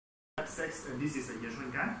left sex, and this is a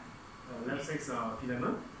electron gun, left sex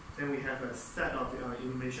filament. Then we have a set of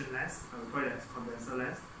illumination lens, we call it as condenser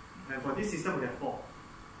lens. And for this system, we have 4.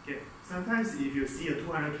 Okay. Sometimes if you see a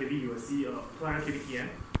 200 kV, you will see a 200 kV TM.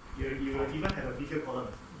 You will even have a bigger column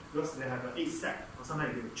because they have an 8 set, or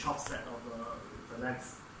sometimes you have a 12 set of the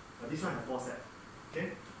lens. But this one has 4 set.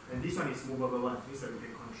 Okay. And this one is movable one, means that we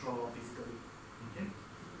can control physically. Okay.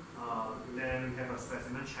 Then we have a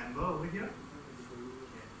specimen chamber over here.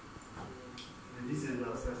 Okay. And this is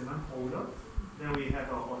the specimen holder. Then we have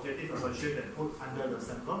an objective aperture that put under the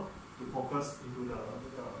sample to focus into the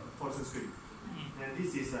fluorescent screen. And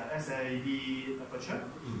this is a SLAD aperture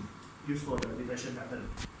used for the diffraction pattern.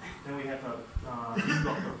 Then we have a beam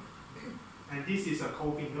blocker. And this is a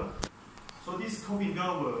cold finger. So this cold finger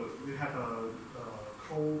will have a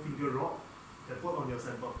cold finger rod that put on your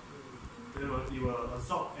sample. Then it will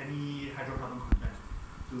absorb any hydrocarbon content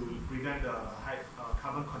to prevent the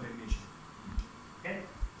carbon contamination. Okay.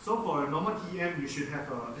 So for a normal TEM, you should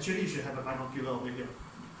have a binocular over here,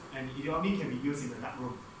 and it only can be used in the dark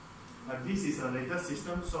room. This is a latest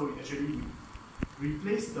system, so we actually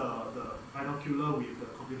replace the binocular with the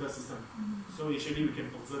computer system. So actually we can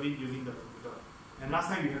observe it using the computer. And last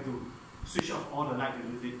time we had to switch off all the light to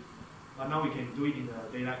use it, but now we can do it in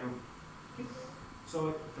the daylight room. Okay.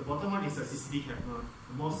 So the bottom one is a CCD camera,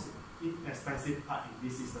 the most inexpensive part in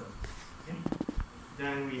this system. Okay.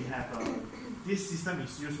 Then we have this system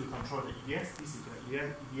is used to control the EDS. This is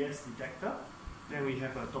the EDS detector. Then we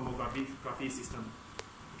have a tomography system.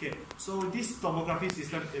 Okay, so this tomography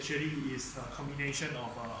system actually is a combination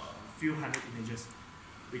of a few hundred images.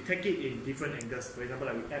 We take it in different angles. For example,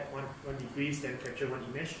 like we add one degrees, then capture one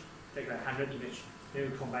image, take like 100 images,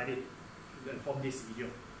 then we combine it, then form this video.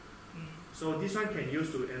 So this one can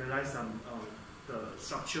use to analyze some the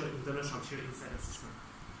structure, internal structure inside the system.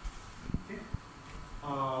 Okay.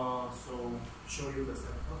 So show you the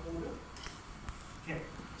sample holder. Okay,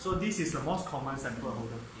 so this is the most common sample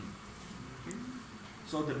holder. Okay.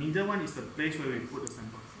 So the middle one is the place where we put the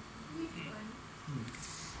sample. Which one?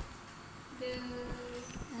 The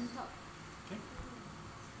on top. Okay.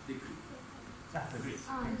 The grid. Yeah, the grid.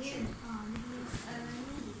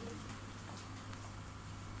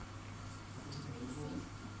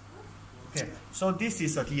 Okay, so this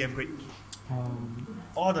is a TEM grid.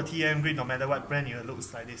 All the TEM grid, no matter what brand, it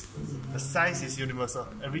looks like this. The size is universal.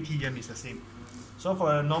 Every TEM is the same. So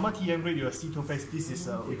for a normal TEM grid, you will see two face. This is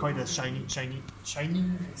we call it the shiny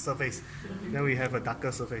surface. Then we have a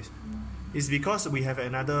darker surface. It's because we have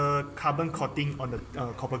another carbon coating on the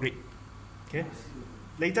copper grid. Okay.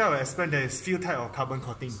 Later I will explain there is few type of carbon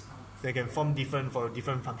coating. They can form different for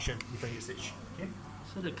different function, different usage. Okay.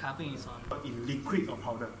 So the carbon is on in liquid or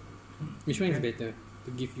powder. Which one is better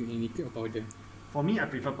to give you in liquid or powder? For me, I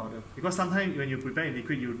prefer powder because sometimes when you prepare in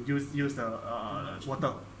liquid, you use the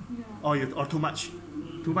water, or too much.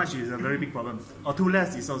 Too much is a very big problem, or too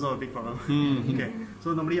less is also a big problem. Okay,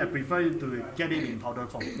 so normally I prefer to get it in powder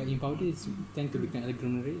form. But in powder, it tend to become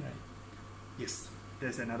agglomerate, right? Yes,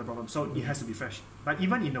 there's another problem. So it has to be fresh. But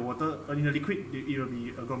even in the water, in the liquid, it will be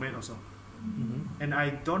agglomerate also. And I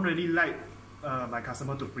don't really like my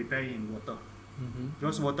customer to prepare in water.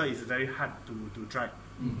 Because water is very hard to dry.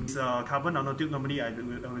 It's a carbon nanotube, normally I do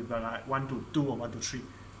with like 1 to 2 or 1 to 3.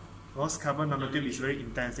 Because carbon nanotube is very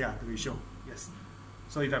intense, the ratio. Yes.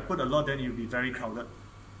 So if I put a lot, then it will be very crowded.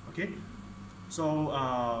 Okay.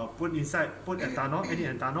 So put ethanol, any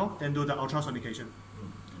ethanol, then do the ultrasonication.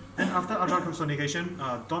 Then after ultrasonication,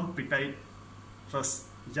 don't prepare it first.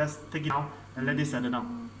 Just take it out and let it settle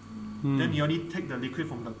down. Then you only take the liquid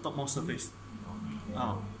from the topmost surface.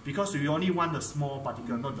 Because we only want the small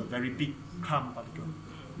particle, not the very big clump particle.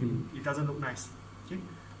 It doesn't look nice. Okay.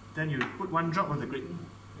 Then you put 1 drop on the grid,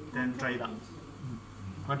 then dry it up.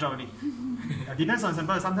 1 drop only. Depends on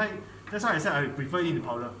sample. Sometimes that's why I said I prefer it in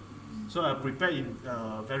powder. So I prepare in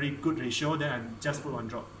a very good ratio, then I just put 1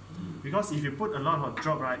 drop. Because if you put a lot of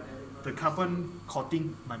drop, right, the carbon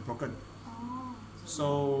coating might broken.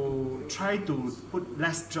 So try to put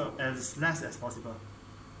less drop as possible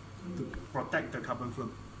to protect the carbon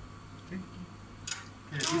film. Okay.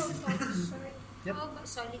 How about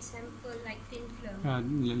solid sample like thin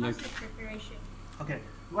film? How's the preparation? Okay.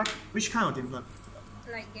 Which kind of thin film?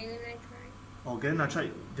 Like gallium nitride. Oh, gallium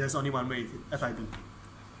nitride. There's only one way. FIB.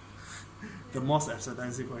 The most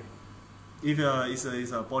expensive way. If it's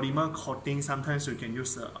a polymer coating, sometimes you can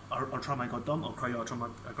use ultramicrotome or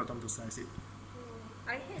cryo-ultramicrotome to slice it.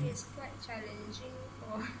 I heard it's quite challenging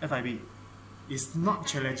for FIB. It's not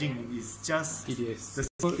challenging. It's just EDS.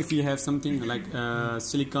 So if you have something like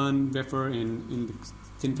silicon wafer in the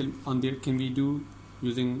thin film on there, can we do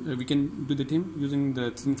using we can do the TEM using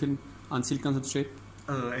the thin film on silicon substrate?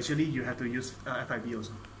 Actually, you have to use FIB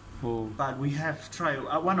also. Oh. But we have tried,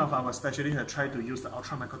 one of our specialists have tried to use the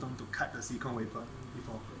ultra microtome to cut the silicon wafer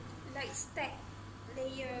before. Like stack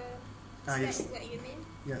layer. Yes. Is that what you mean?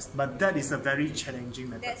 Yes, but that is a very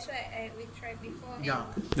challenging method. That's why we tried before. Yeah.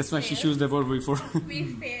 That's why she chose the word before. We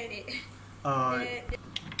failed it. Okay.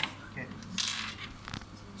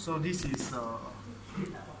 So this is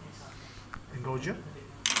enclosure.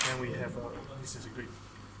 Then we have this is a grid.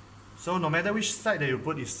 So no matter which side that you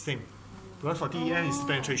put is same. Because for TEM it's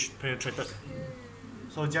penetrated.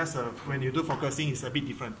 So just when you do focusing it's a bit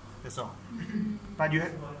different. That's all. But if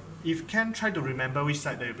you can try to remember which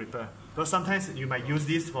side that you prepare. Because sometimes you might use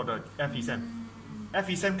this for the FESM.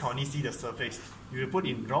 FESM can only see the surface. If you put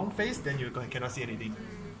in wrong face, then you cannot see anything.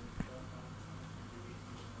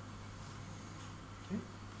 Okay.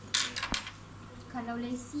 Kalau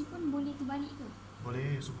lacy pun boleh terbalik ke?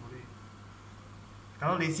 Boleh, semua boleh.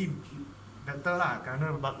 Kalau lacy better lah,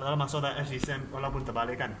 kerana dalam masuk dalam FESM walaupun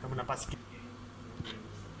terbalik kan, kamu nampak sikit.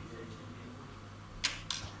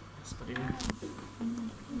 Seperti ini.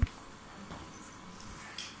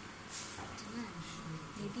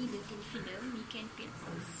 Maybe the thin film we can peel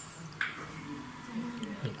off.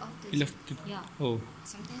 Peel off the, Yeah. oh.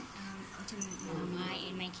 Sometimes macam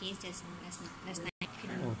in my case just last night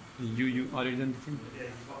film. Oh, you already done the thing?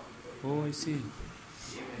 Oh, I see.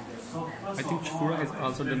 I think Shura has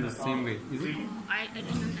also done the same way, is it? I don't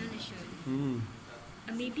know, I'm not sure.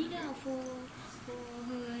 Maybe now for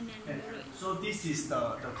her and So this is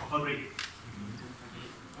the copper grade,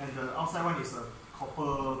 and the outside one is a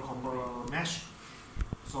copper mesh.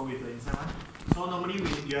 So with the inside one. So normally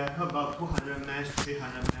you have heard about 200 mesh,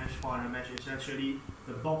 300 mesh, 400 mesh. It's actually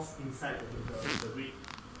the box inside the grid.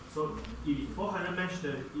 So if 400 mesh,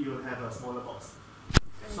 then you will have a smaller box.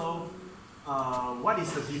 So what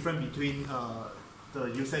is the difference between the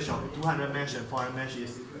usage of 200 mesh and 400 mesh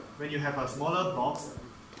is when you have a smaller box,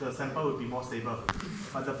 the sample will be more stable.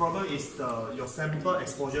 But the problem is your sample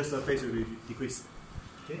exposure surface will be decreased.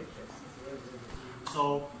 Okay.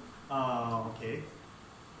 So okay.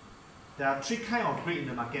 There are three kinds of grid in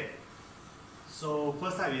the market. So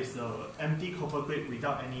first type is the empty copper grid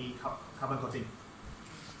without any carbon coating.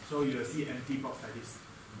 So you will see empty box like this.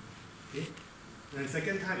 Okay. And the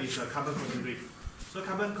second type is a carbon coating grid. So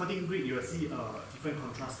carbon coating grid you will see different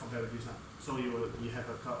contrast compared with this one. So you have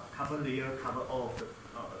a carbon layer cover all of the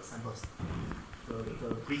samples,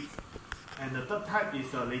 the grids. And the third type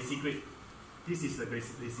is the lacy grid. This is the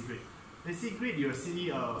lacy grid. Lacy grid you will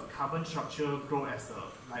see a carbon structure grow as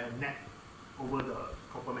like a net over the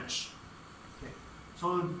copper mesh. Okay.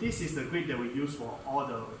 So this is the grid that we use for all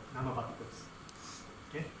the nanoparticles.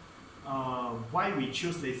 Okay. Why we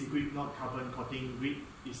choose lacy grid, not carbon coating grid,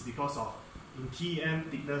 is because of in TEM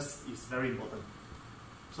thickness is very important.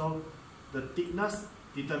 So the thickness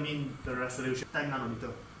determines the resolution 10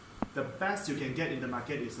 nanometer. The best you can get in the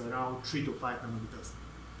market is around 3 to 5 nanometers.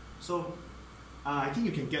 So I think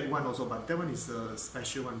you can get one also, but that one is a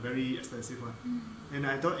special one, very expensive one. And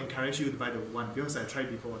I don't encourage you to buy the one because I tried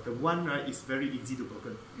before. The one right is very easy to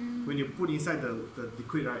broken. When you put inside the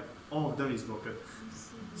liquid right, all of them is broken.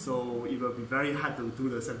 So it will be very hard to do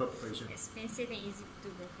the sample preparation. Expensive and easy to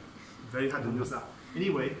broken. Very hard to use that.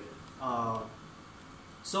 Anyway,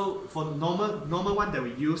 so for normal one that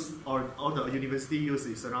we use or all the university use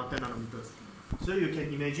is around 10 nanometers. So you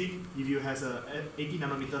can imagine if you have a 80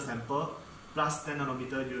 nanometer sample plus 10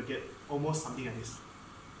 nanometer, you will get almost something like this.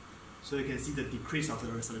 So you can see the decrease of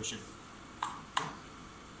the resolution.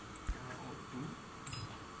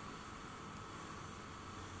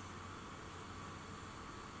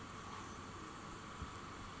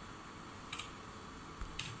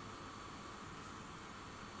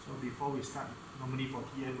 So before we start, normally for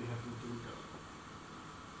TEM we have to do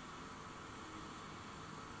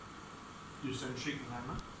the eccentric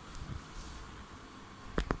alignment.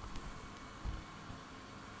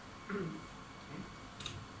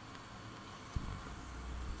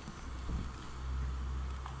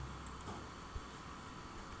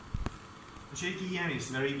 Actually, TEM is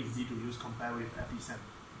very easy to use compared with FESM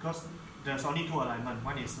because there's only two alignment.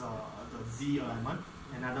 One is the Z alignment,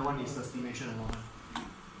 another one is the stimulation alignment.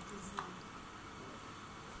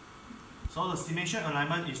 So the stimulation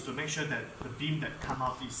alignment is to make sure that the beam that come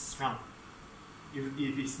out is round.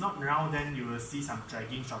 If it's not round, then you will see some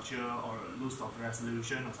dragging structure or loss of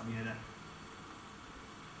resolution or something like that.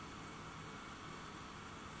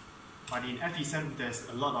 But in FESM, there's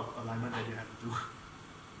a lot of alignment that you have to do.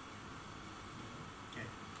 Okay.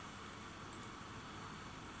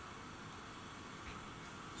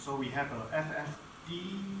 So we have a FFD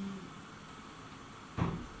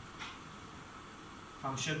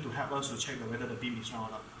function to help us to check whether the beam is round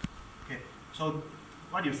or not. Okay, so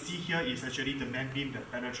what you see here is actually the main beam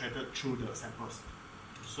that penetrated through the samples.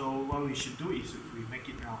 So what we should do is we make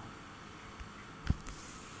it round.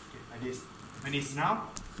 Okay, like this. When it's round,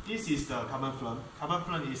 this is the carbon film. Carbon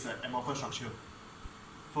film is an amorphous structure.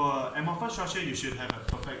 For amorphous structure, you should have a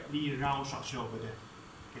perfectly round structure over there.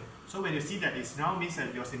 Okay, so when you see that it's round, means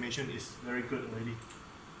that your estimation is very good already.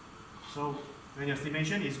 So when your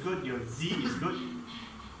estimation is good, your Z is good.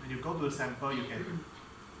 When you go to the sample, you can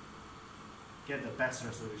get the best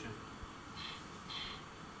resolution.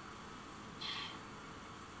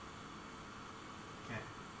 Okay.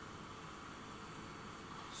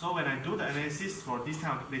 So when I do the analysis for this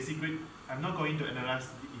kind of basic grid, I'm not going to analyze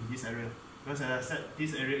in this area. Because as I said,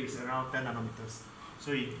 this area is around 10 nanometers.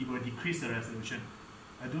 So it will decrease the resolution.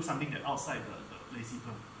 I do something that outside the lazy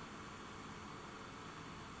film.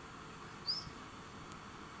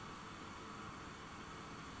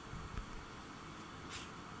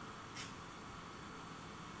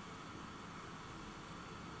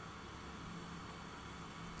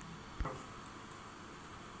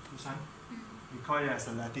 This one, we call it as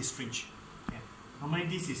a lattice fringe. Okay. Normally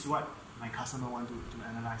this is what my customer want to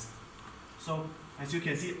analyze. So as you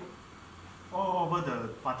can see, all over the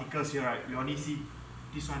particles here, right, we only see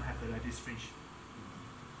this one have the lattice fringe.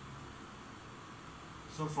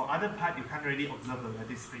 So for other part, you can't really observe the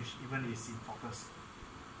lattice fringe, even if it's in focus.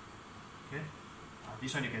 Okay,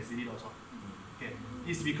 this one you can see it also. Okay,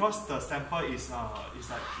 it's because the sample is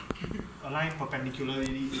like aligned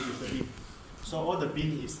perpendicularly with the beam. So all the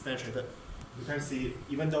beam is penetrated. You can see it,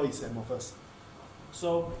 even though it's amorphous.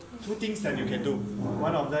 So two things that you can do.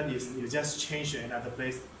 One of them is you just change to another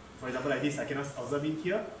place. For example, like this, I cannot observe it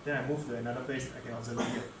here. Then I move to another place, I can observe it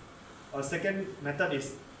here. Or second method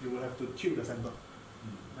is you will have to tilt the sample.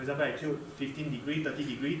 For example, I tilt 15 degree, 30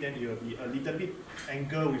 degree, then it will be a little bit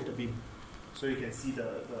angle with the beam. So you can see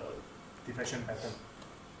the diffraction pattern.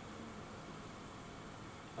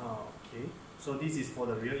 Okay, so this is for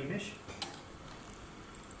the real image.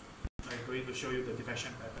 I'm going to show you the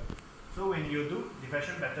diffraction pattern. So when you do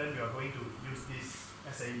diffraction pattern, you are going to use this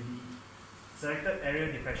SAED, selected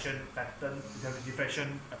area diffraction pattern,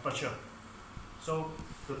 diffraction aperture. So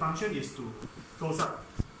the function is to close up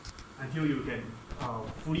until you can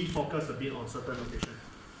fully focus a bit on certain location.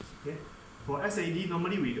 Okay. For SAED,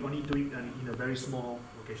 normally we only do it in a very small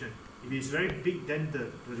location. If it's very big, then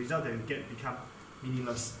the result that you get become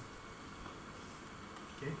meaningless.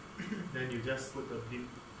 Okay. Then you just put the beam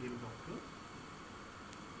blocker.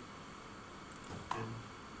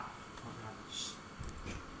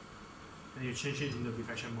 Then you change it into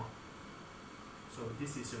diffraction mode. So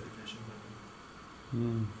this is your diffraction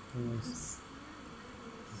pattern. Nice.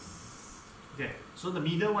 Okay, so the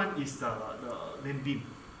middle one is the main beam.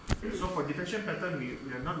 So for diffraction pattern,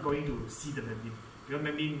 we are not going to see the main beam. Because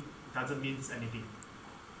main beam doesn't mean anything.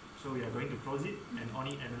 So we are going to close it and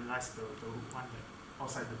only analyze the one that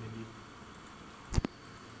outside the main beam.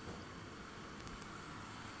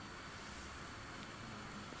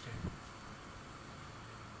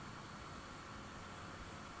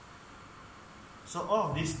 So all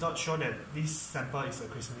of these dots show that this sample is a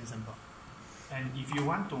crystalline sample. And if you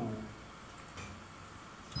want to,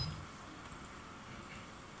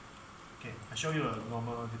 okay, I'll show you a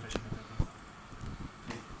normal diffraction pattern.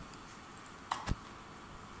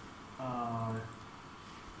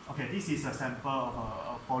 Okay, this is a sample of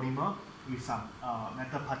a polymer with some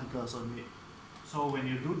metal particles on it. So when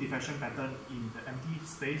you do diffraction pattern in the empty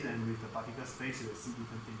space and with the particle space, you will see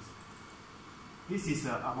different things. This is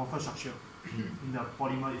an amorphous structure in the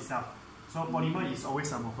polymer itself. So polymer is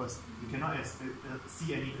always amorphous. You cannot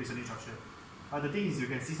see any crystalline structure. But the thing is, you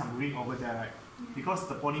can see some ring over there, right? Because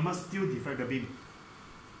the polymer still diffract the beam,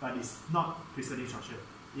 but it's not crystalline structure.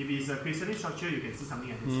 If it's a crystalline structure, you can see something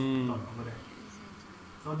like this dot over there.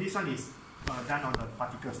 So this one is done on the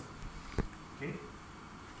particles. Okay.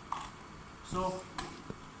 So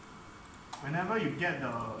whenever you get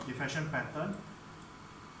the diffraction pattern,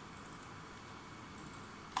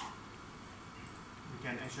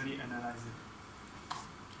 can actually analyze it.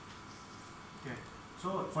 Okay,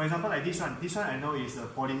 so for example, like this one I know is a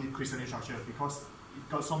polycrystalline structure because it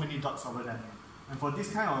got so many dots over there. And for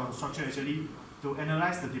this kind of structure, actually, to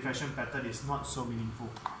analyze the diffraction pattern is not so meaningful.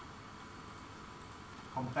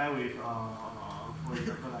 Compare with, for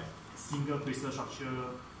example, like single crystal structure.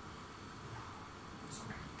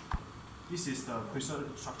 This is the crystal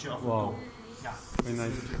structure of the gold. Yeah, very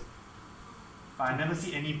nice. But I never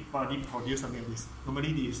see anybody produce something like this. Normally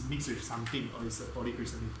it is mixed with something or it's a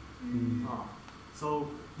polycrystalline. So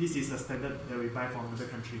this is a standard that we buy from another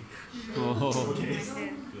country. Oh. Okay.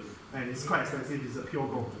 And it's quite expensive, it's a pure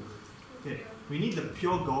gold. Okay. We need the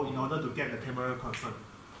pure gold in order to get the camera constant.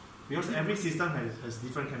 Because every system has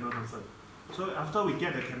different camera constant. So after we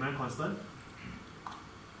get the camera constant,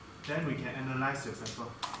 then we can analyze your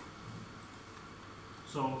sample.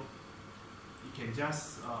 So you can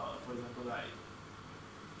just, for example, like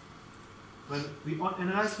when we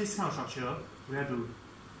analyze this kind of structure, we have to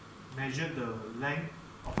measure the length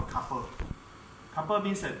of a couple. Couple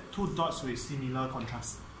means that two dots with similar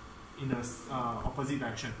contrast in the opposite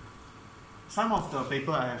direction. Some of the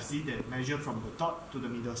paper I have seen that measure from the dot to the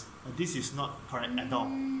middle. This is not correct at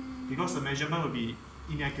all, because the measurement will be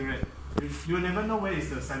inaccurate. You will never know where is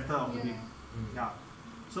the center of the beam. Yeah.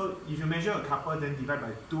 So if you measure a couple, then divide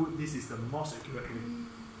by 2. This is the most accurate way.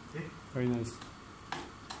 Okay. Very nice.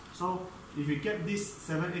 So if you get this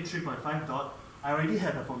 783.5 dot, I already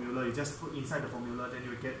have a formula. You just put inside the formula, then you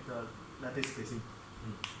will get the lattice spacing.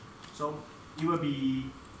 So it will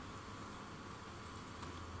be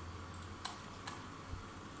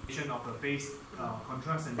of the phase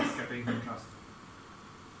contrast and the scattering contrast.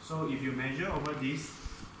 So if you measure over this,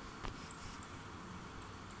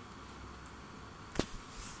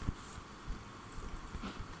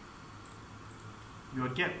 you will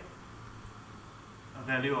get a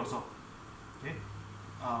value also. Okay.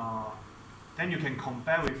 Then you can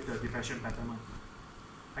compare with the diffraction pattern one.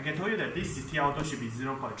 I can tell you that this CT auto should be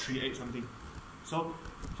 0.38 something. So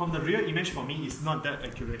from the real image for me, it's not that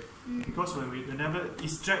accurate because whenever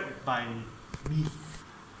it's dragged by me.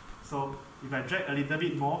 So if I drag a little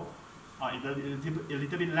bit more, a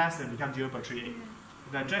little bit less, then it becomes 0.38.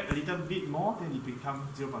 If I drag a little bit more, then it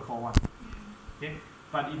becomes 0.41. Okay,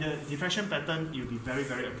 but in the diffraction pattern, it will be very,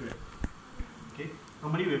 very accurate. Okay,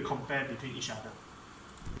 normally we'll compare between each other.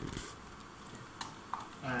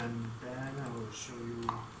 And then I will show you.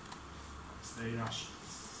 It's very rush.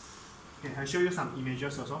 Okay, I'll show you some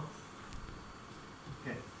images also.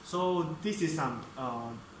 Okay, so this is some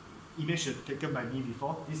image taken by me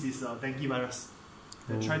before. This is a dengue virus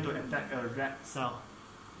that tried to attack a rat cell.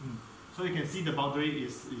 So you can see the boundary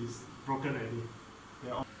is broken already.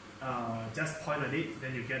 Just point at it,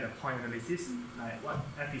 then you get a point analysis, like what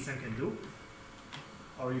FESEN can do,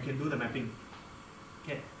 or you can do the mapping.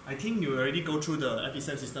 Okay, I think you already go through the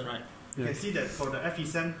FESEN system, right? You can see that for the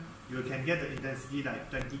FESEN, you can get the intensity like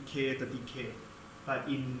 20K, 30K. But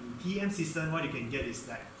in TEM system, what you can get is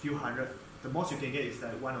like few hundred. The most you can get is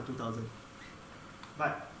like 1 or 2,000.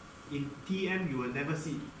 But in TEM, you will never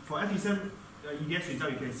see. For FESEN EDS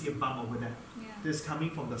result, you can see a bump over there. This coming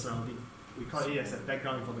from the surrounding. We call it as a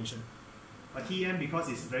background information. But TEM, because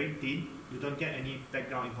it's very thin, you don't get any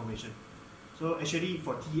background information. So actually,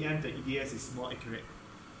 for TEM, the EDS is more accurate.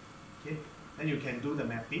 Okay, then you can do the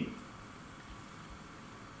mapping.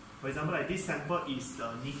 For example, like this sample is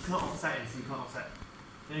the nickel oxide and silicon oxide.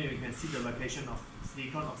 Then you can see the location of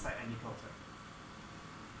silicon oxide and nickel oxide.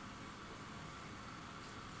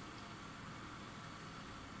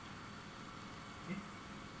 Okay.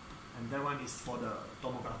 And that one is for the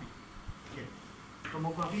tomography. Okay.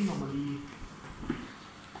 Tomography normally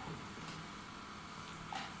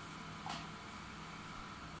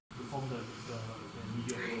to form the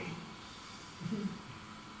medial.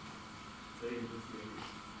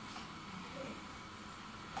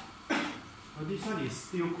 This one is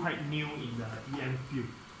still quite new in the TEM field.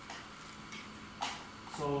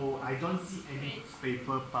 So I don't see any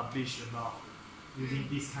paper published about using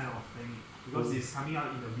this kind of thing because it's coming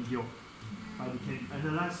out in the video. But we can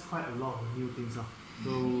analyze quite a lot of new things.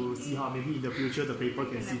 So see how maybe in the future the paper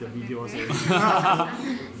can see the video also. So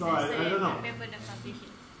I don't know.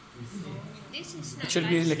 This is not It should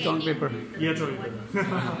be electron paper. Yeah, sorry.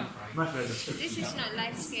 Much better. This is not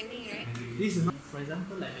live scanning, right? This is not. For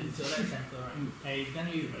example, like in solar sample, right? I can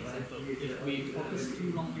give you an example. If we focus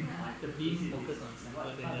too long, the beam focus on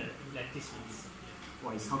sample, then the lattice will disappear.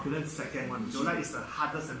 Wow, it's calculated second one. Zola is the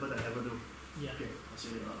hardest sample that I ever do. Yeah. Okay, I'll show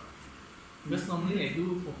you. Because normally I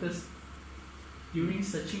do focus during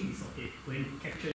searching is okay. When you capture